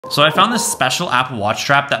So I found this special Apple Watch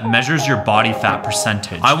strap that measures your body fat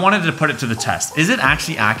percentage. I wanted to put it to the test. Is it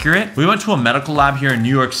actually accurate? We went to a medical lab here in New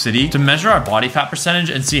York City to measure our body fat percentage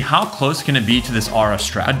and see how close can it be to this Aura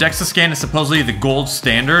strap. A DEXA scan is supposedly the gold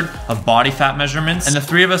standard of body fat measurements, and the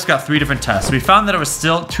three of us got 3 different tests. We found that it was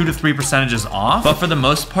still 2 to 3 percentages off, but for the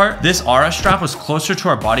most part, this Aura strap was closer to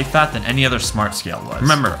our body fat than any other smart scale was.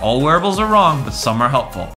 Remember, all wearables are wrong, but some are helpful.